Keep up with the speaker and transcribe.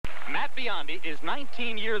Matt Biondi is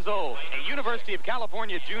 19 years old, a University of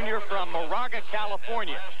California junior from Moraga,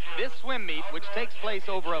 California. This swim meet, which takes place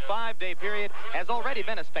over a 5-day period, has already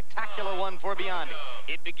been a spectacular one for Biondi.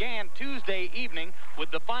 It began Tuesday evening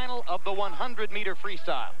with the final of the 100-meter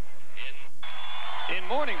freestyle. In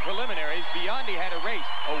morning preliminaries, Biondi had a race,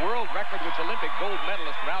 a world record which Olympic gold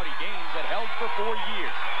medalist Rowdy Gaines had held for 4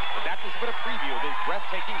 years. But that was but a preview of his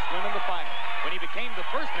breathtaking swim in the final, when he became the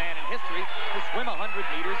first man in history to swim 100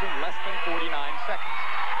 meters in less than 49 seconds.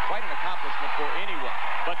 Quite an accomplishment for anyone.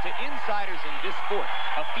 But to insiders in this sport,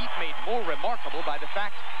 a feat made more remarkable by the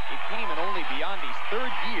fact it came in only Biondi's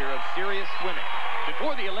 3rd year of serious swimming.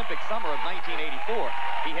 Before the Olympic summer of 1984,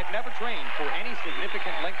 he had never trained for any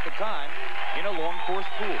significant length of time in a long course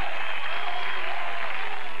pool.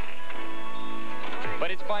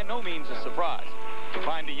 But it's by no means a surprise to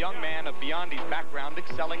find a young man of Biondi's background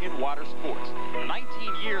excelling in water sports.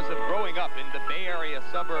 19 years of growing up in the Bay Area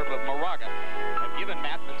suburb of Moraga have given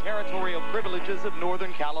Matt the territorial privileges of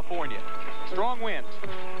Northern California. Strong winds,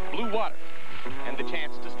 blue water, and the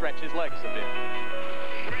chance to stretch his legs a bit.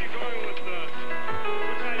 Where are you going with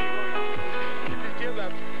what side are you going? Did you give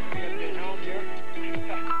up the helm here?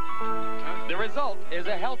 The result is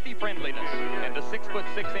a healthy friendliness and a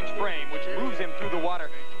 6'6" frame which moves him through the water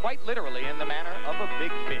quite literally in the manner of a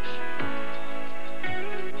big fish.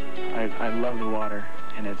 I love the water,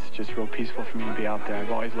 and it's just real peaceful for me to be out there.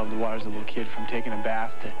 I've always loved the water as a little kid, from taking a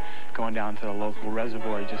bath to going down to the local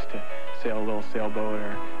reservoir just to sail a little sailboat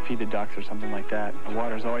or feed the ducks or something like that. The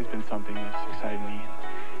water's always been something that's excited me,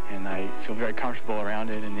 and I feel very comfortable around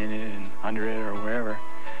it and in it and under it or wherever.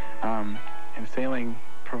 And sailing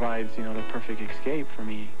provides, you know, the perfect escape for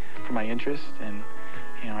me, for my interest, and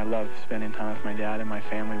you know, I love spending time with my dad and my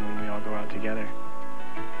family when we all go out together.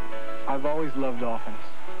 I've always loved dolphins.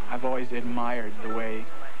 I've always admired the way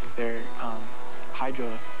they're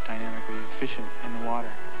hydrodynamically efficient in the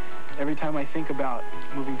water. Every time I think about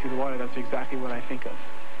moving through the water, that's exactly what I think of.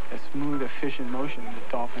 A smooth, efficient motion with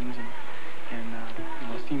dolphins and you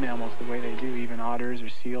know, sea mammals the way they do, even otters or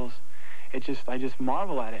seals. I just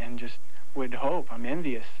marvel at it and just would hope, I'm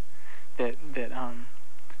envious that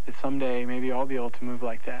someday maybe I'll be able to move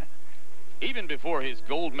like that. Even before his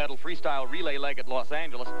gold medal freestyle relay leg at Los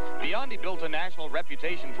Angeles, Biondi built a national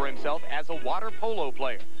reputation for himself as a water polo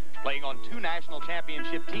player, playing on 2 national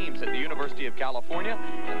championship teams at the University of California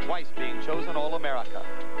and twice being chosen All-America.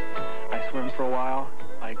 I swim for a while,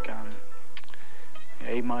 like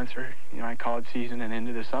 8 months or, you know, my college season and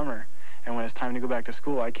into the summer. And when it's time to go back to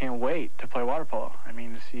school, I can't wait to play water polo. I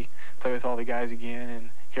mean, to play with all the guys again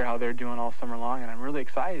and hear how they're doing all summer long. And I'm really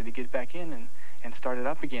excited to get back in and start it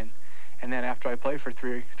up again. And then after I play for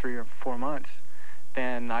three or 4 months,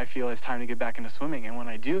 then I feel it's time to get back into swimming. And when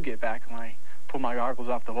I do get back, when I pull my goggles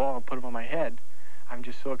off the wall and put them on my head, I'm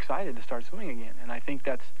just so excited to start swimming again. And I think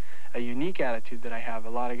that's a unique attitude that I have.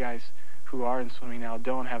 A lot of guys who are in swimming now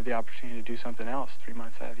don't have the opportunity to do something else 3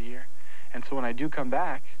 months out of the year. And so when I do come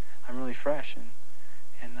back, I'm really fresh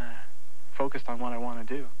and focused on what I want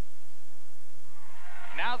to do.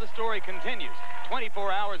 Now the story continues.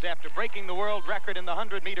 24 hours after breaking the world record in the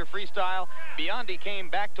 100-meter freestyle, Biondi came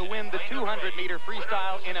back to win the 200-meter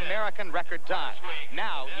freestyle in American record time.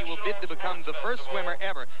 Now he will bid to become the first swimmer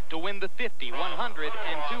ever to win the 50, 100,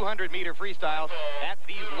 and 200-meter freestyles at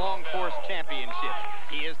these long course championships.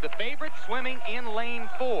 He is the favorite swimming in lane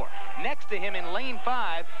 4. Next to him in lane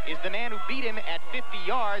 5 is the man who beat him at 50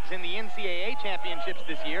 yards in the NCAA championships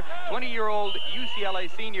this year, 20-year-old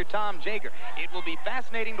UCLA senior Tom Jager. It will be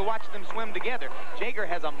fascinating to watch them swim together. Jager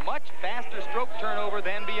has a much faster stroke turnover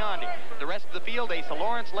than Biondi. The rest of the field, Asa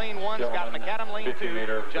Lawrence lane 1, Scott McAdam lane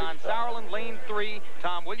 2, John Sauerland lane 3,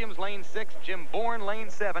 Tom Williams lane 6, Jim Bourne lane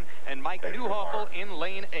 7, and Mike Neuhofel in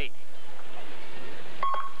lane 8.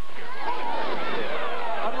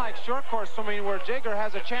 Unlike short course swimming where Jager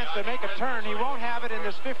has a chance to make a turn, he won't have it in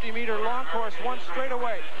this 50-meter long course one straight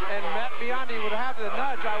away. And Matt Biondi would have the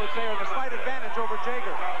nudge, I would say, or the slight advantage over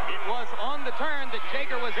Jager. It was on the turn that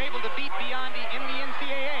Jager was able to beat Biondi in the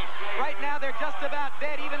NCAA. Right now they're just about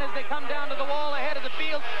dead even as they come down to the wall ahead of the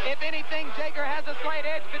field. If anything, Jager has a slight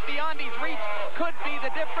edge, but Biondi's reach could be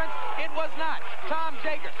the difference. It was not. Tom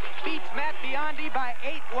Jager beats Matt Biondi by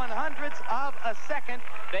 8/100ths of a second.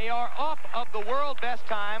 They are off of the world best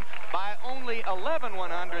time by only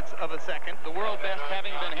 11/100ths of a second, the world best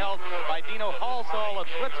having been held by Dino Halsall of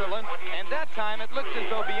Switzerland. And that time it looked as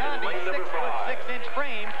though Biondi's 6'6"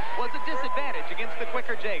 frame was a disadvantage against the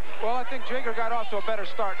quicker Jager. Well, I think Jager got off to a better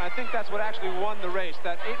start, and I think that's what actually won the race,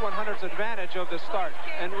 that 8/100ths advantage of the start.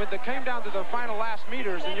 And when they came down to the final last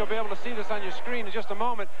meters, and you'll be able to see this on your screen in just a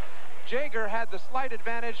moment, Jager had the slight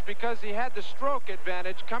advantage because he had the stroke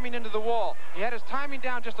advantage coming into the wall. He had his timing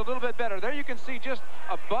down just a little bit better. There you can see just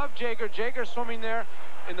above Jager, Jager swimming there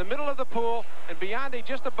in the middle of the pool, and Biondi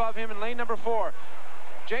just above him in lane number 4.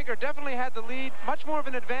 Jager definitely had the lead, much more of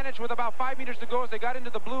an advantage with about 5 meters to go as they got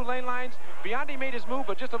into the blue lane lines. Biondi made his move,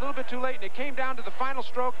 but just a little bit too late, and it came down to the final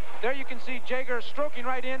stroke. There you can see Jager stroking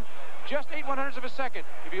right in, just 8/100ths of a second.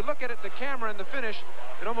 If you look at it, the camera and the finish,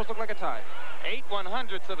 it almost looked like a tie.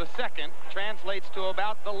 8/100ths of a second translates to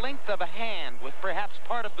about the length of a hand with perhaps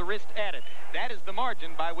part of the wrist added. That is the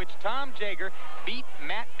margin by which Tom Jager beat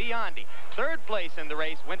Matt Biondi. Third place in the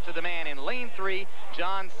race went to the man in lane 3,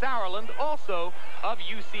 John Sauerland, also of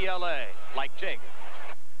UCLA, like Jager.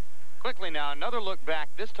 Quickly now, another look back,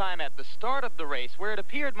 this time at the start of the race, where it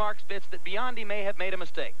appeared, Mark Spitz, that Biondi may have made a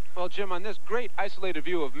mistake. Well, Jim, on this great isolated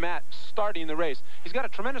view of Matt starting the race, he's got a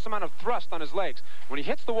tremendous amount of thrust on his legs. When he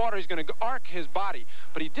hits the water, he's going to arc his body.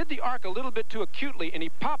 But he did the arc a little bit too acutely, and he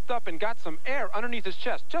popped up and got some air underneath his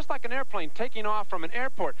chest, just like an airplane taking off from an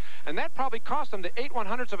airport. And that probably cost him the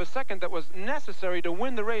 8/100ths of a second that was necessary to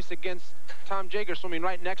win the race against Tom Jager swimming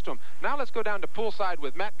right next to him. Now let's go down to poolside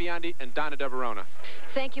with Matt Biondi and Donna DeVerona.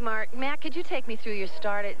 Thank you, Mark. Matt, could you take me through your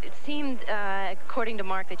start? It seemed, according to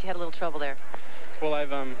Mark, that you had a little trouble there. Well, I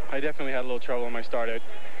definitely had a little trouble in my start. It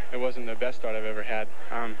wasn't the best start I've ever had.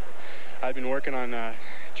 I've been working on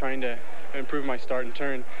trying to improve my start and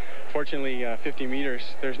turn. Fortunately, 50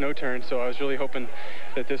 meters, there's no turn, so I was really hoping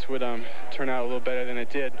that this would turn out a little better than it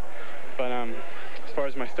did. But as far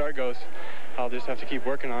as my start goes, I'll just have to keep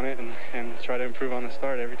working on it and try to improve on the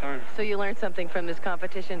start every time. So you learned something from this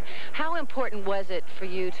competition. How important was it for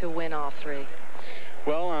you to win all 3?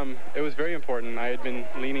 Well, it was very important. I had been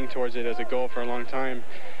leaning towards it as a goal for a long time,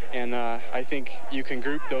 and I think you can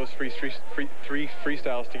group those three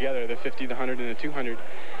freestyles together, the 50, the 100, and the 200,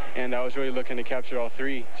 and I was really looking to capture all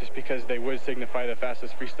 3 just because they would signify the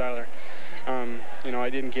fastest freestyler. You know, I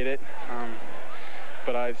didn't get it,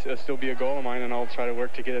 but it'll still be a goal of mine, and I'll try to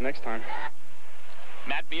work to get it next time.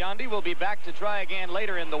 Matt Biondi will be back to try again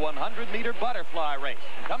later in the 100-meter butterfly race.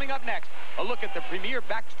 Coming up next, a look at the premier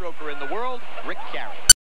backstroker in the world, Rick Carey.